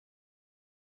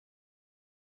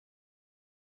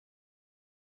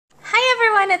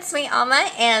everyone, it's me Alma,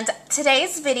 and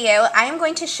today's video I am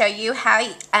going to show you how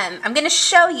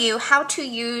to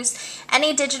use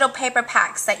any digital paper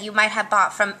packs that you might have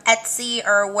bought from Etsy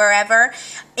or wherever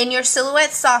in your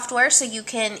Silhouette software, so you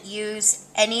can use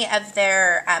any of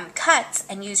their cuts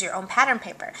and use your own pattern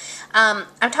paper.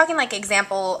 I'm talking like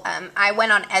example, I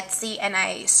went on Etsy and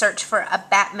I searched for a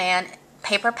Batman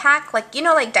paper pack, like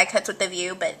like die cuts with the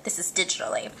view, but this is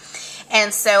digitally.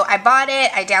 And so I bought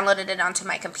it, I downloaded it onto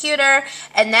my computer,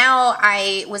 and now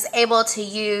I was able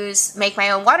to make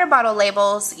my own water bottle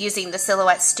labels using the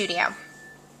Silhouette Studio.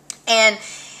 And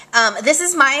this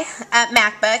is my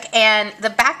MacBook, and the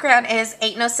background is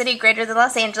Ain't No City Greater Than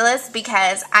Los Angeles,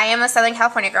 because I am a Southern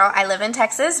California girl. I live in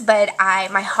Texas, but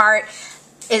my heart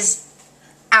is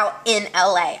out in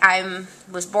LA. I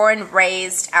was born,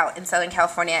 raised out in Southern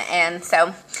California, and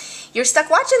so you're stuck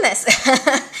watching this.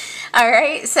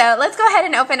 Alright, so let's go ahead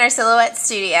and open our Silhouette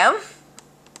Studio.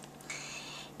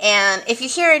 And if you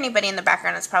hear anybody in the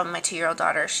background, it's probably my 2-year-old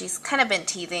daughter. She's kind of been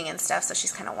teething and stuff, so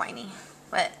she's kind of whiny.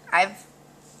 But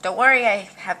don't worry,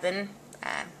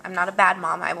 I'm not a bad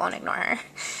mom. I won't ignore her.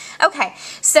 Okay,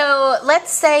 so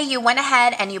let's say you went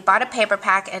ahead and you bought a paper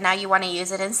pack and now you want to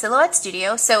use it in Silhouette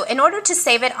Studio. So in order to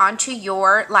save it onto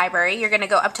your library, you're going to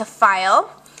go up to File.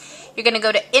 You're going to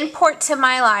go to Import to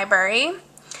My Library.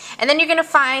 And then you're going to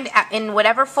find in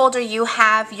whatever folder you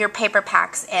have your paper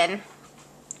packs in.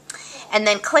 And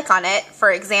then click on it. For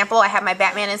example, I have my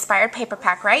Batman inspired paper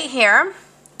pack right here.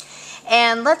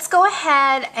 And let's go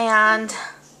ahead and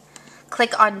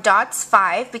click on Dots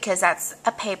 5 because that's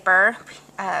a paper,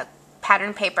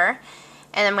 pattern paper.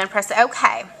 And I'm going to press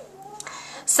OK.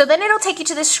 So then it'll take you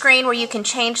to the screen where you can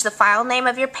change the file name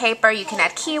of your paper. You can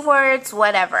add keywords,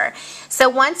 whatever. So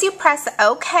once you press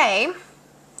OK,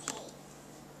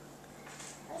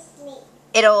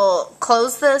 it'll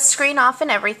close the screen off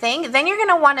and everything. Then you're going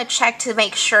to want to check to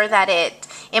make sure that it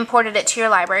imported it to your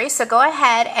library. So go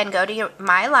ahead and go to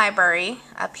My Library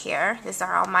up here. These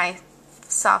are all my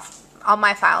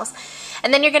files.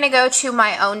 And then you're going to go to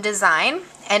My Own Design.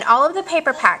 And all of the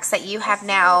paper packs that you have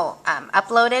now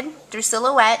uploaded through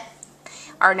Silhouette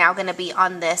are now going to be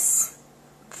on this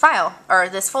file, or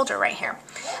this folder right here.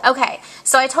 Okay,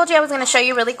 so I told you I was going to show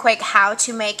you really quick how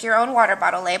to make your own water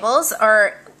bottle labels,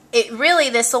 or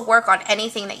this will work on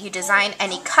anything that you design,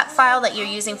 any cut file that you're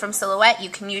using from Silhouette. You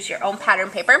can use your own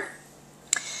pattern paper.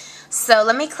 So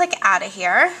let me click out of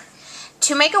here.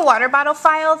 To make a water bottle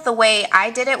file, the way I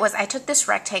did it was I took this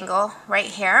rectangle right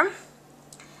here.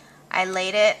 I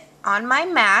laid it on my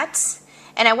mat,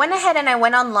 and I went ahead and I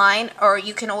went online, or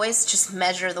you can always just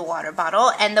measure the water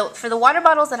bottle. And for the water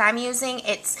bottles that I'm using,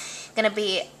 it's going to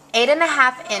be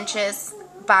 8.5 inches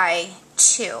by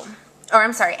 2. Or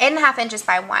I'm sorry, 8.5 inches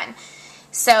by 1.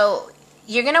 So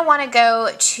you're going to want to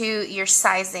go to your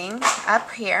sizing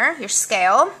up here, your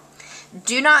scale.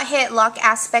 Do not hit lock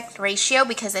aspect ratio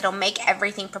because it'll make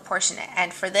everything proportionate.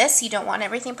 And for this, you don't want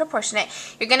everything proportionate.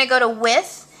 You're going to go to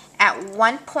width at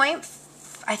 1 point,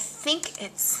 I think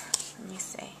it's, let me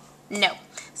see. No,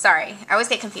 sorry, I always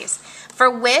get confused. For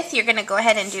width, you're going to go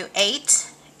ahead and do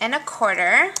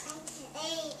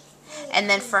 8.25. And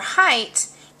then for height,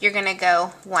 you're going to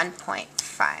go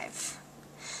 1.5.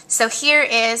 So here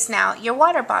is now your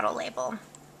water bottle label.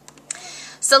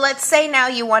 So let's say now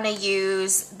you want to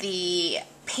use the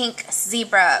pink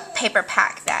zebra paper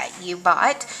pack that you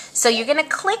bought. So you're going to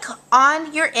click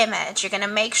on your image. You're going to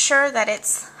make sure that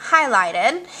it's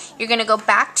highlighted. You're going to go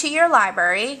back to your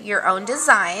library, your own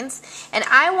designs, and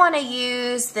I want to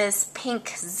use this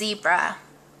pink zebra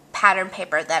pattern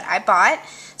paper that I bought.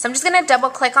 So I'm just going to double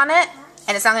click on it,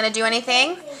 and it's not going to do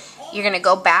anything. You're going to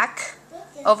go back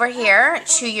over here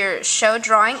to your show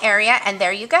drawing area, and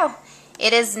there you go.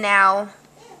 It is now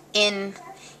in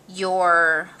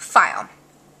your file.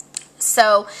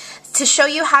 So to show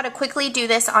you how to quickly do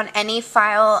this on any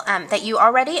file that you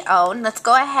already own, let's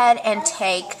go ahead and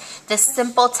take this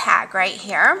simple tag right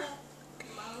here,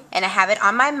 and I have it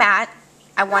on my mat.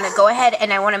 I want to go ahead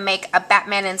and I want to make a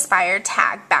Batman inspired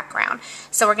tag background.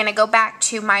 So we're going to go back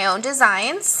to My Own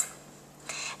Designs,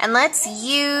 and let's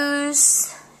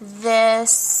use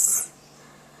this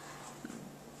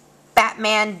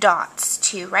Batman dots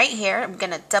to right here. I'm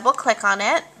going to double click on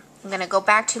it. I'm going to go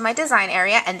back to my design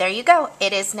area, and there you go.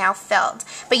 It is now filled.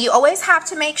 But you always have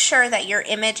to make sure that your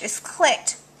image is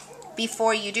clicked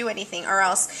before you do anything, or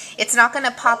else it's not going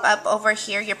to pop up over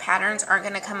here. Your patterns aren't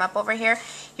going to come up over here.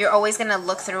 You're always going to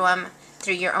look through them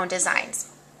through your own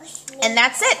designs. And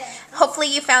that's it.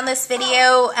 Hopefully you found this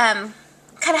video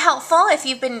kind of helpful if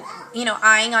you've been, you know,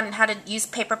 eyeing on how to use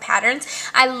paper patterns.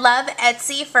 I love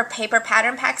Etsy for paper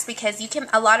pattern packs because you can,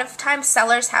 a lot of times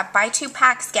sellers have buy 2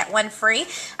 packs, get 1 free.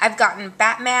 I've gotten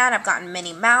Batman, I've gotten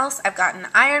Minnie Mouse, I've gotten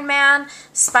Iron Man,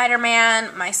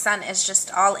 Spider-Man. My son is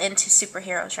just all into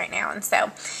superheroes right now, and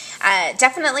so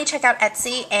definitely check out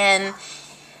Etsy, and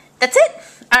that's it.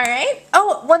 All right.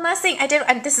 Oh, one last thing I did,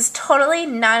 and this is totally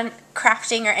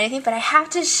non-crafting or anything, but I have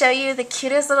to show you the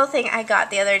cutest little thing I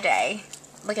got the other day.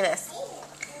 Look at this.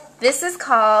 This is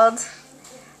called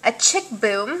a chick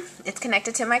boom. It's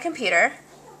connected to my computer.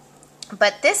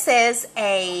 But this is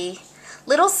a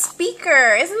little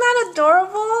speaker. Isn't that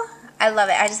adorable? I love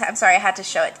it. I'm sorry, I had to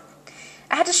show it.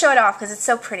 I had to show it off because it's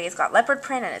so pretty. It's got leopard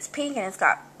print and it's pink and it's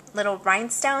got little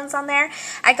rhinestones on there.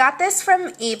 I got this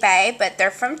from eBay, but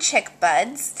they're from Chick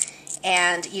Buds,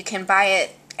 and you can buy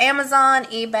it Amazon,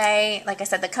 eBay. Like I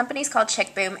said, the company's called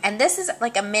Chick Boom, and this is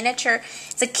like a miniature,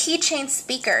 it's a keychain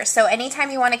speaker, so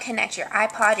anytime you want to connect your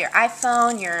iPod, your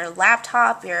iPhone, your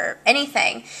laptop, your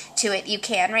anything to it, you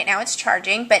can. Right now it's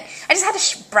charging, but I just had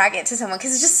to brag it to someone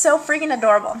because it's just so freaking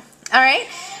adorable. Alright,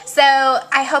 so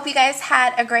I hope you guys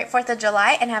had a great 4th of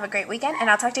July and have a great weekend, and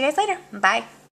I'll talk to you guys later. Bye.